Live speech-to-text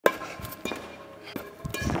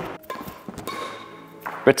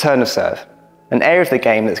Return of serve, an area of the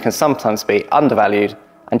game that can sometimes be undervalued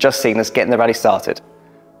and just seen as getting the rally started.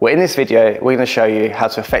 Well, in this video, we're going to show you how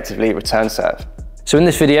to effectively return serve. So in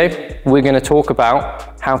this video, we're going to talk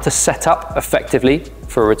about how to set up effectively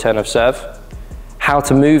for a return of serve, how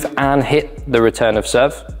to move and hit the return of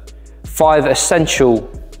serve, 5 essential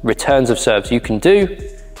returns of serves you can do,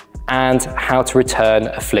 and how to return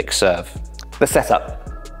a flick serve. The setup.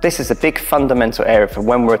 This is a big fundamental area for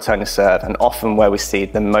when we're returning serve and often where we see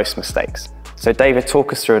the most mistakes. So David,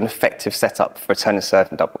 talk us through an effective setup for returning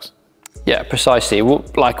serve in doubles. Yeah, precisely.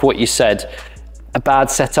 Like what you said, a bad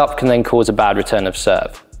setup can then cause a bad return of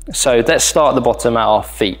serve. So let's start at the bottom at our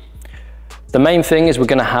feet. The main thing is we're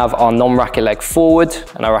going to have our non-racket leg forward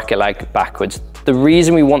and our racket leg backwards. The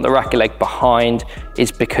reason we want the racket leg behind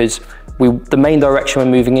is because the main direction we're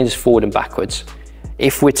moving in is forward and backwards.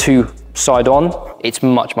 If we're too side on, it's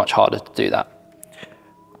much harder to do that.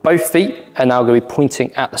 Both feet are now going to be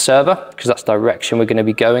pointing at the server because that's the direction we're going to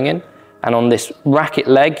be going in. And on this racket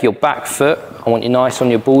leg, your back foot, I want you nice on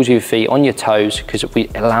your balls of your feet, on your toes, because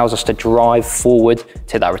it allows us to drive forward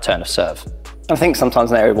to that return of serve. I think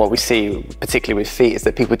sometimes in the area what we see, particularly with feet, is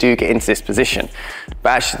that people do get into this position,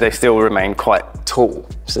 but actually they still remain quite tall.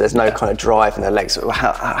 So there's no kind of drive in their legs.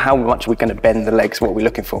 How much are we going to bend the legs? What are we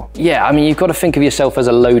looking for? Yeah, I mean, you've got to think of yourself as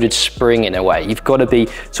a loaded spring in a way. You've got to be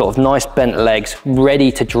sort of nice bent legs,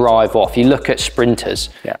 ready to drive off. You look at sprinters,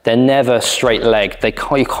 they're never straight legged.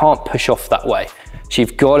 You can't push off that way. So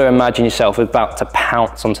you've got to imagine yourself about to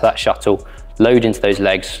pounce onto that shuttle, load into those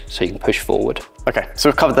legs so you can push forward. Okay, so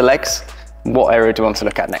we've covered the legs. What area do we want to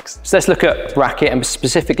look at next? So let's look at racket and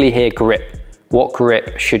specifically here grip. What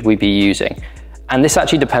grip should we be using? And this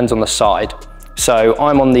actually depends on the side. So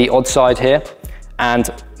I'm on the odd side here, and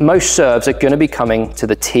most serves are going to be coming to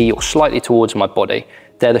the tee or slightly towards my body.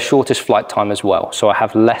 They're the shortest flight time as well, so I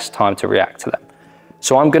have less time to react to them.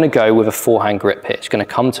 So I'm going to go with a forehand grip here. It's going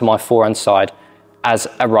to come to my forehand side as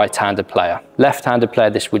a right-handed player. Left-handed player,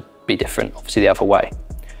 this would be different, obviously the other way.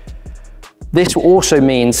 This also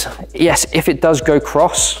means, yes, if it does go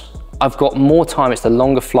cross, I've got more time, it's the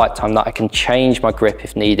longer flight time that I can change my grip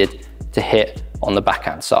if needed to hit on the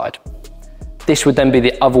backhand side. This would then be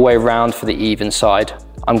the other way around for the even side.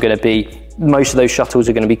 Most of those shuttles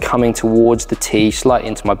are going to be coming towards the tee, slightly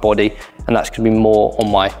into my body, and that's going to be more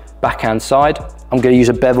on my backhand side. I'm going to use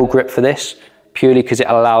a bevel grip for this, purely because it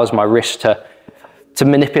allows my wrist to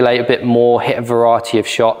manipulate a bit more, hit a variety of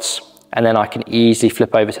shots, and then I can easily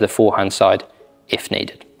flip over to the forehand side if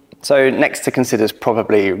needed. So next to consider is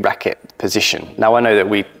probably racket position. Now I know that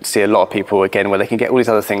we see a lot of people again where they can get all these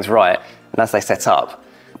other things right, and as they set up,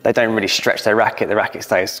 they don't really stretch their racket, the racket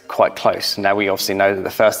stays quite close. Now we obviously know that the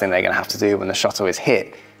first thing they're going to have to do when the shuttle is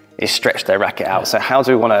hit is stretch their racket out. So how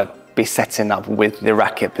do we want to be setting up with the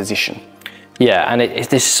racket position? Yeah, and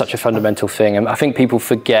this is such a fundamental thing, and I think people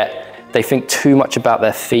forget. They think too much about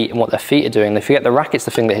their feet and what their feet are doing. They forget the racket's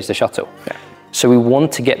the thing that hits the shuttle. Yeah. So we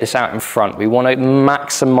want to get this out in front. We want to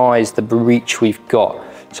maximize the reach we've got.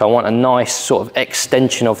 So I want a nice sort of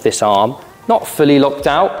extension of this arm, not fully locked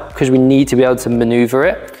out because we need to be able to maneuver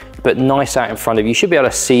it, but nice out in front of you. You should be able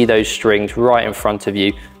to see those strings right in front of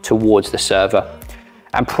you towards the server.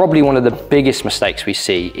 And probably one of the biggest mistakes we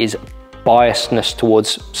see is biasness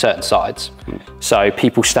towards certain sides. So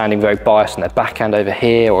people standing very biased on their backhand over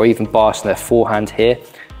here, or even biased on their forehand here.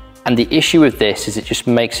 And the issue with this is it just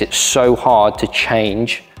makes it so hard to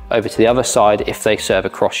change over to the other side if they serve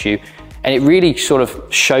across you. And it really sort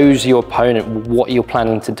of shows your opponent what you're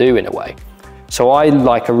planning to do in a way. So I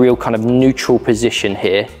like a real kind of neutral position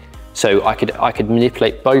here. So I could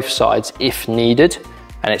manipulate both sides if needed,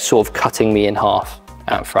 and it's sort of cutting me in half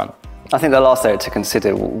out front. I think the last area to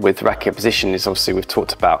consider with racket position is obviously we've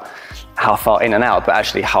talked about how far in and out, but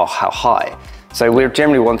actually how high. So we're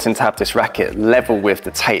generally wanting to have this racket level with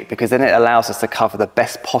the tape because then it allows us to cover the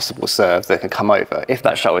best possible serve that can come over. If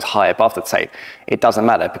that shot is high above the tape, it doesn't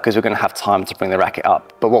matter because we're going to have time to bring the racket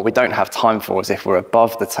up. But what we don't have time for is if we're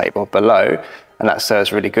above the tape or below and that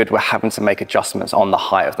serve's really good, we're having to make adjustments on the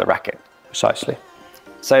height of the racket. Precisely.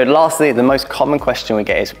 So lastly, the most common question we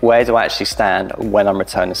get is where do I actually stand when I'm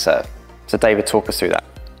returning serve? So David, talk us through that.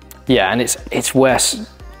 Yeah, and it's where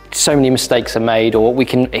so many mistakes are made, or it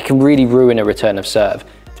can really ruin a return of serve,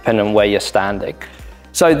 depending on where you're standing.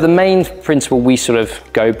 So the main principle we sort of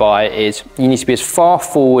go by is you need to be as far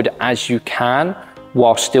forward as you can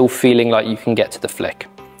while still feeling like you can get to the flick.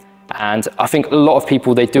 And I think a lot of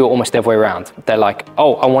people, they do it almost the other way around. They're like,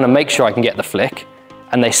 oh, I want to make sure I can get the flick,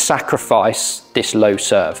 and they sacrifice this low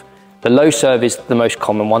serve. The low serve is the most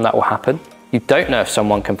common one that will happen. You don't know if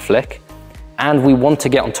someone can flick, and we want to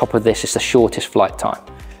get on top of this. It's the shortest flight time.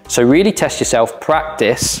 So really test yourself,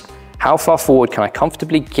 practice, how far forward can I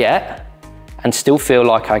comfortably get and still feel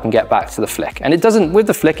like I can get back to the flick. And it doesn't, with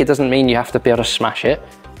the flick, it doesn't mean you have to be able to smash it.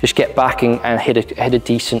 Just get back and hit a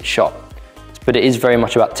decent shot. But it is very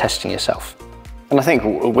much about testing yourself. And I think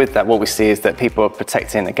with that, what we see is that people are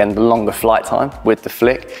protecting, again, the longer flight time with the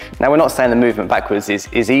flick. Now, we're not saying the movement backwards is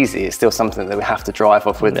easy. It's still something that we have to drive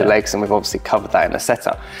off with the legs, and we've obviously covered that in the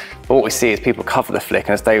setup. But what we see is people cover the flick,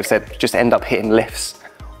 and as Dave said, just end up hitting lifts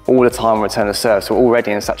all the time on return of serve. So we're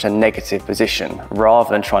already in such a negative position, rather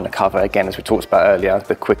than trying to cover, again, as we talked about earlier,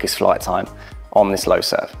 the quickest flight time on this low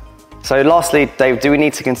serve. So lastly, Dave, do we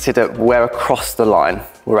need to consider where across the line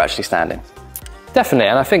we're actually standing? Definitely,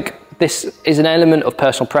 and I think this is an element of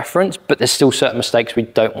personal preference, but there's still certain mistakes we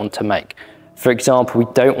don't want to make. For example,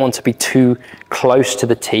 we don't want to be too close to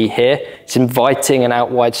the tee here. It's inviting an out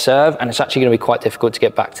wide serve, and it's actually going to be quite difficult to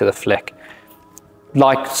get back to the flick.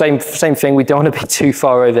 Like, same thing, we don't want to be too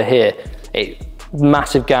far over here.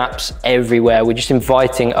 Massive gaps everywhere. We're just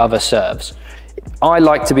inviting other serves. I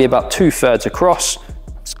like to be about 2/3 across,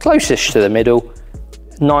 it's closest to the middle.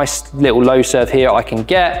 Nice little low serve here I can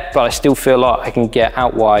get, but I still feel like I can get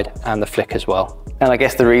out wide and the flick as well. And I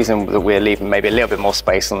guess the reason that we're leaving maybe a little bit more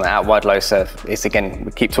space on the out wide low serve is, again,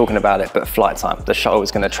 we keep talking about it, but flight time. The shuttle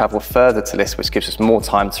is going to travel further to this, which gives us more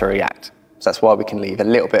time to react. So that's why we can leave a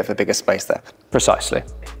little bit of a bigger space there. Precisely.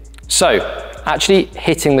 So, actually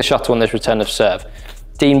hitting the shuttle on this return of serve.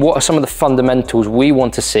 Dean, what are some of the fundamentals we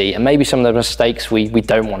want to see, and maybe some of the mistakes we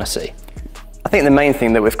don't want to see? I think the main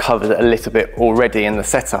thing that we've covered a little bit already in the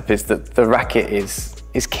setup is that the racket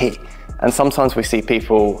is key. And sometimes we see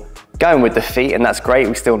people going with the feet, and that's great,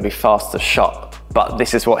 we still want to be faster shot, but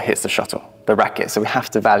this is what hits the shuttle, the racket. So we have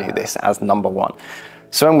to value this as number one.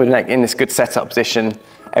 So when we're in this good setup position,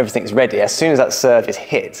 everything's ready, as soon as that serve is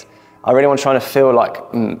hit, I really want to try to feel like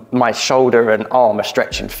my shoulder and arm are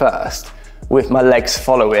stretching first, with my legs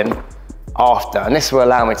following after. And this will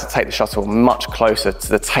allow me to take the shuttle much closer to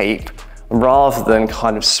the tape, rather than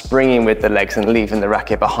kind of springing with the legs and leaving the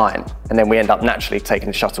racket behind. And then we end up naturally taking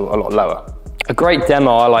the shuttle a lot lower. A great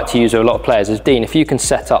demo I like to use with a lot of players is, Dean, if you can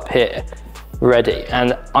set up here, ready,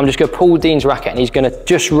 and I'm just going to pull Dean's racket and he's going to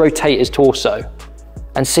just rotate his torso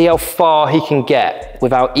and see how far he can get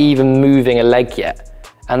without even moving a leg yet.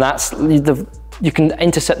 And that's you can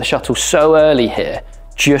intercept the shuttle so early here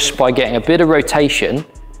just by getting a bit of rotation,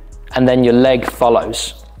 and then your leg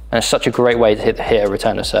follows. And it's such a great way to hit a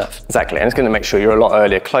return of serve. Exactly, and it's going to make sure you're a lot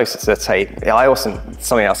earlier, closer to the tape.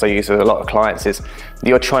 Something else I use with a lot of clients is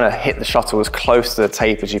you're trying to hit the shuttle as close to the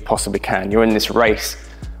tape as you possibly can. You're in this race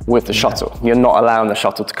with the shuttle. You're not allowing the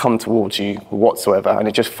shuttle to come towards you whatsoever, and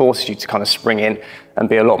it just forces you to kind of spring in and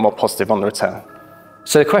be a lot more positive on the return.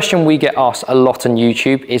 So the question we get asked a lot on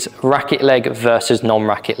YouTube is racket leg versus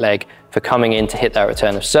non-racket leg for coming in to hit that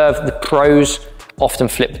return of serve. The pros often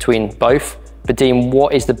flip between both. But Dean,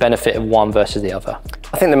 what is the benefit of one versus the other?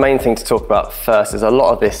 I think the main thing to talk about first is a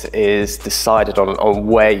lot of this is decided on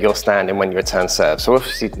where you're standing when you return serve. So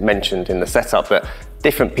obviously mentioned in the setup that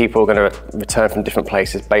different people are going to return from different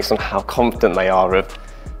places based on how confident they are of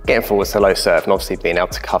getting forward to low serve and obviously being able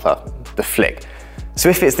to cover the flick. So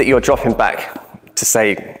if it's that you're dropping back to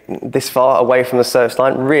say this far away from the service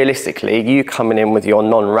line, realistically, you coming in with your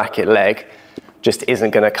non-racket leg just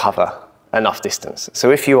isn't going to cover enough distance. So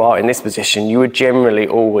if you are in this position, you would generally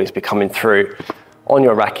always be coming through on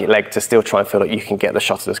your racket leg to still try and feel like you can get the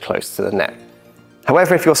shuttle as close to the net.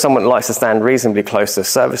 However, if you're someone that likes to stand reasonably close to the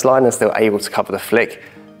service line and still able to cover the flick,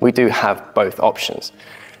 we do have both options.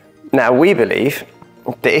 Now, we believe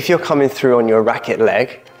that if you're coming through on your racket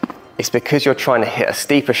leg, it's because you're trying to hit a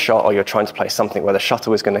steeper shot or you're trying to play something where the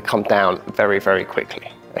shuttle is going to come down very, very quickly,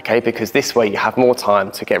 okay? Because this way you have more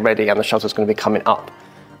time to get ready and the shuttle is going to be coming up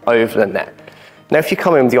over the net. Now, if you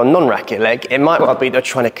come in with your non-racket leg, it might well be they're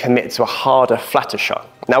trying to commit to a harder, flatter shot.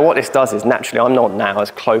 Now, what this does is naturally I'm not now as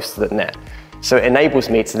close to the net. So it enables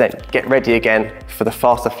me to then get ready again for the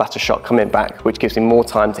faster, flatter shot coming back, which gives me more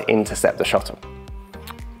time to intercept the shuttle.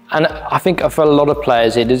 And I think for a lot of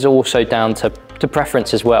players, it is also down to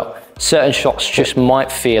preference as well. Certain shots just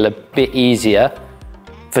might feel a bit easier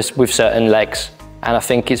with certain legs. And I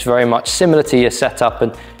think it's very much similar to your setup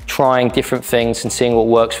and trying different things and seeing what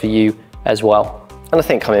works for you as well. And I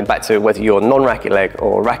think coming back to whether you're non-racket leg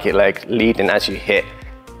or racket leg leading as you hit,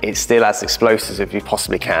 it's still as explosive as you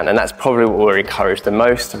possibly can. And that's probably what we're encouraged the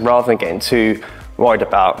most, rather than getting too worried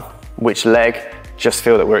about which leg, just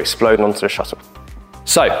feel that we're exploding onto the shuttle.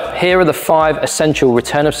 So here are the 5 essential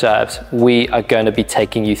return of serves we are going to be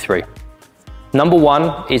taking you through. Number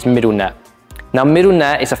 1 is middle net. Now, middle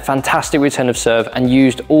net is a fantastic return of serve and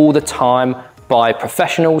used all the time by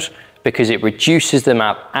professionals, because it reduces the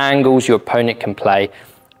amount of angles your opponent can play,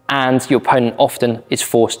 and your opponent often is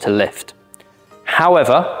forced to lift.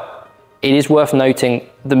 However, it is worth noting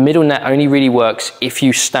the middle net only really works if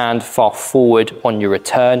you stand far forward on your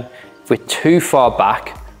return. If we're too far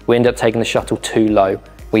back, we end up taking the shuttle too low.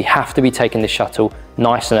 We have to be taking the shuttle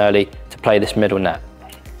nice and early to play this middle net.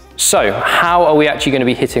 So how are we actually going to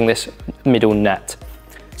be hitting this middle net?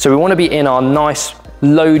 So we want to be in our nice,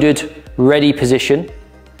 loaded, ready position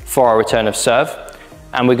for our return of serve.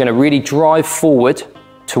 And we're going to really drive forward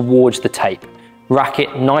towards the tape.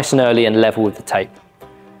 Racket nice and early and level with the tape.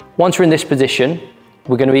 Once we're in this position,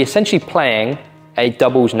 we're going to be essentially playing a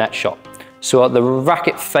doubles net shot. So the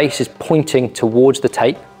racket face is pointing towards the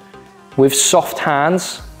tape. With soft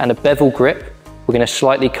hands and a bevel grip, we're going to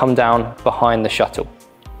slightly come down behind the shuttle.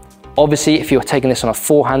 Obviously, if you're taking this on a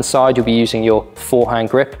forehand side, you'll be using your forehand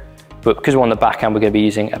grip, but because we're on the backhand, we're going to be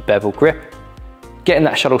using a bevel grip. Getting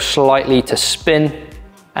that shuttle slightly to spin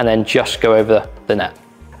and then just go over the net.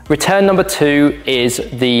 Return number 2 is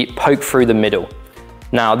the poke through the middle.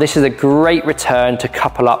 Now, this is a great return to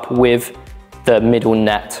couple up with the middle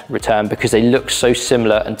net return because they look so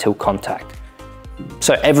similar until contact.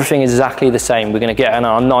 So everything is exactly the same. We're going to get in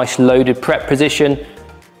our nice loaded prep position,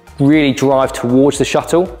 really drive towards the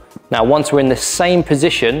shuttle. Now, once we're in the same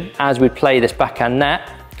position as we play this backhand net,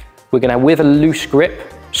 we're going to, with a loose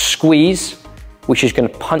grip, squeeze, which is going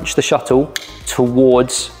to punch the shuttle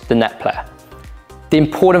towards the net player. The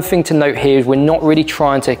important thing to note here is we're not really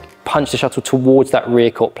trying to punch the shuttle towards that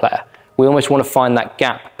rear court player. We almost want to find that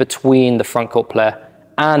gap between the front court player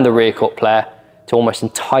and the rear court player to almost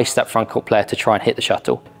entice that front court player to try and hit the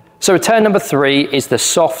shuttle. So return number 3 is the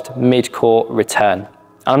soft mid-court return.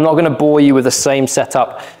 I'm not going to bore you with the same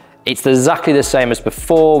setup. It's exactly the same as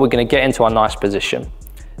before. We're going to get into our nice position.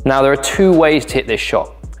 Now, there are 2 ways to hit this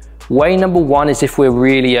shot. Way number 1 is if we're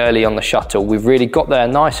really early on the shuttle. We've really got there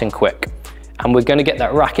nice and quick, and we're going to get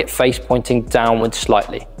that racket face pointing downwards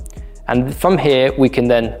slightly. And from here, we can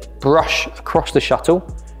then brush across the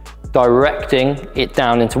shuttle, directing it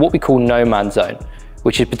down into what we call no man's zone,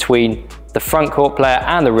 which is between the front court player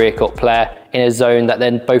and the rear court player in a zone that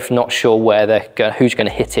they're both not sure who's going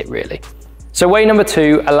to hit it really. So way number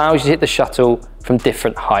 2 allows you to hit the shuttle from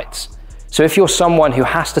different heights. So if you're someone who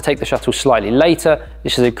has to take the shuttle slightly later,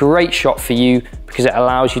 this is a great shot for you because it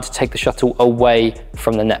allows you to take the shuttle away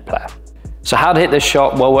from the net player. So how to hit this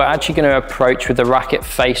shot? Well, we're actually going to approach with the racket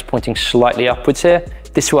face pointing slightly upwards here.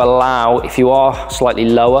 This will allow, if you are slightly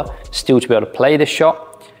lower, still to be able to play this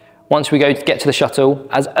shot. Once we get to the shuttle,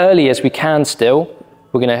 as early as we can still,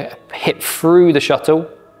 we're going to hit through the shuttle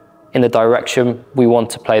in the direction we want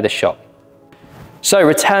to play the shot. So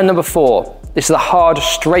return number 4. This is a hard,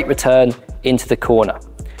 straight return into the corner.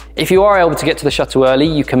 If you are able to get to the shuttle early,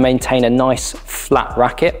 you can maintain a nice flat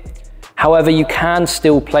racket. However, you can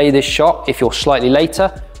still play this shot if you're slightly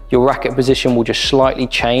later. Your racket position will just slightly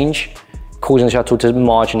change, causing the shuttle to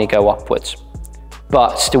marginally go upwards,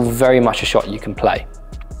 but still very much a shot you can play.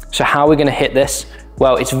 So how are we going to hit this?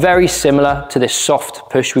 Well, it's very similar to this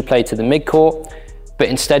soft push we played to the mid-court, but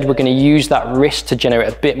instead we're going to use that wrist to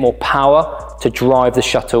generate a bit more power to drive the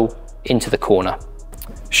shuttle into the corner.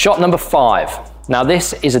 Shot number 5. Now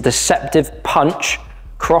this is a deceptive punch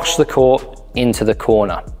across the court into the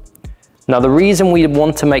corner. Now the reason we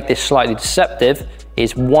want to make this slightly deceptive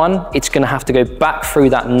is 1, it's going to have to go back through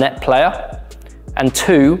that net player, and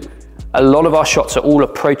 2, a lot of our shots are all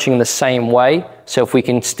approaching the same way. So if we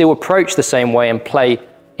can still approach the same way and play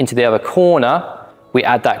into the other corner, we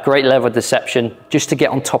add that great level of deception just to get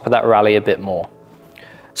on top of that rally a bit more.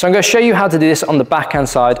 So I'm going to show you how to do this on the backhand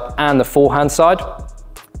side and the forehand side.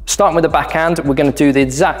 Starting with the backhand, we're going to do the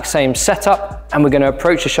exact same setup, and we're going to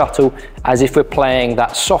approach the shuttle as if we're playing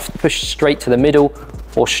that soft push straight to the middle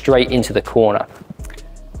or straight into the corner.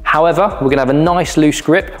 However, we're going to have a nice loose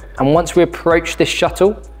grip, and once we approach this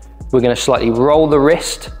shuttle, we're going to slightly roll the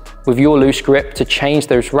wrist with your loose grip to change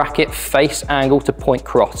those racket face angle to point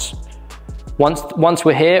cross. Once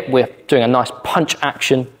we're here, we're doing a nice punch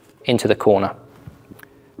action into the corner.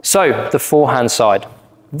 So the forehand side,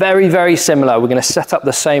 very, very similar. We're going to set up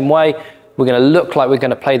the same way. We're going to look like we're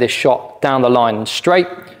going to play this shot down the line and straight.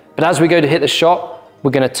 But as we go to hit the shot,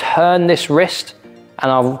 we're going to turn this wrist,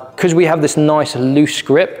 and because we have this nice loose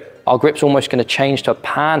grip, our grip's almost going to change to a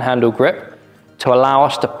panhandle grip to allow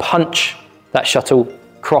us to punch that shuttle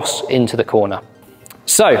cross into the corner.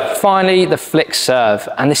 So finally, the flick serve.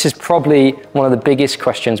 And this is probably one of the biggest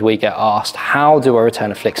questions we get asked. How do I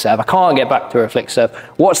return a flick serve? I can't get back to a flick serve.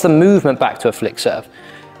 What's the movement back to a flick serve?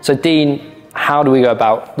 So Dean, how do we go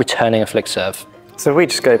about returning a flick serve? So we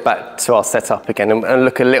just go back to our setup again and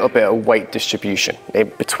look a little bit at weight distribution in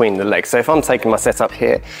between the legs. So if I'm taking my setup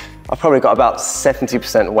here, I've probably got about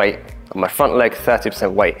 70% weight on my front leg,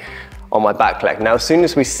 30% weight on my back leg. Now, as soon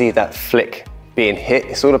as we see that flick being hit,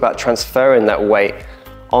 it's all about transferring that weight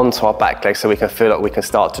onto our back leg so we can feel like we can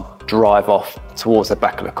start to drive off towards the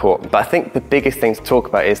back of the court. But I think the biggest thing to talk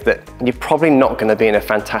about is that you're probably not going to be in a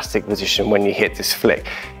fantastic position when you hit this flick.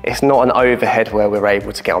 It's not an overhead where we're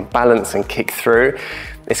able to get on balance and kick through.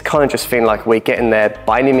 It's kind of just feeling like we're getting there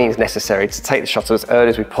by any means necessary to take the shuttle as early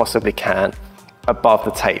as we possibly can above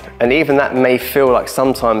the tape. And even that may feel like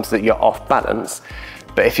sometimes that you're off balance,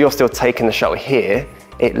 but if you're still taking the shuttle here,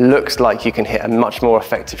 it looks like you can hit a much more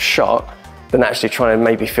effective shot than actually trying to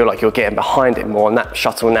maybe feel like you're getting behind it more and that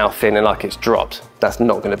shuttle now feeling like it's dropped. That's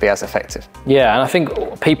not going to be as effective. Yeah, and I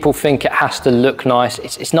think people think it has to look nice.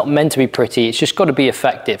 It's not meant to be pretty, it's just got to be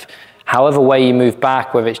effective. However way you move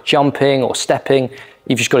back, whether it's jumping or stepping,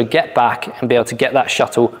 you've just got to get back and be able to get that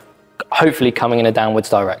shuttle hopefully coming in a downwards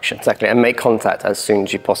direction. Exactly, and make contact as soon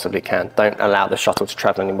as you possibly can. Don't allow the shuttle to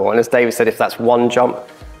travel anymore. And as David said, if that's one jump,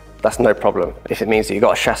 that's no problem. If it means that you've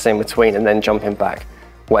got a chasse in between and then jumping back,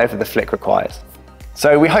 whatever the flick requires.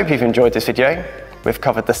 So we hope you've enjoyed this video. We've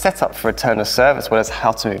covered the setup for return of serve as well as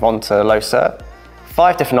how to move on to low serve,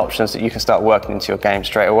 5 different options that you can start working into your game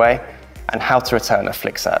straight away, and how to return a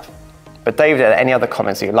flick serve. But David, are there any other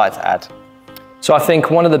comments that you'd like to add? So I think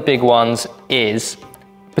one of the big ones is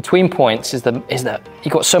between points is that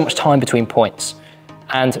you've got so much time between points,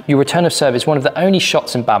 and your return of serve is one of the only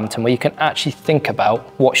shots in badminton where you can actually think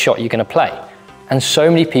about what shot you're going to play. And so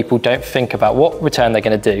many people don't think about what return they're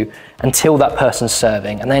going to do until that person's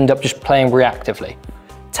serving, and they end up just playing reactively.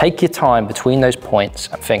 Take your time between those points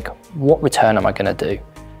and think, what return am I going to do?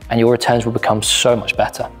 And your returns will become so much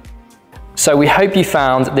better. So we hope you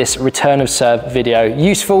found this return of serve video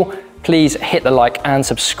useful. Please hit the like and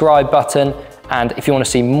subscribe button. And if you want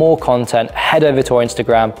to see more content, head over to our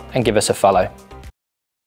Instagram and give us a follow.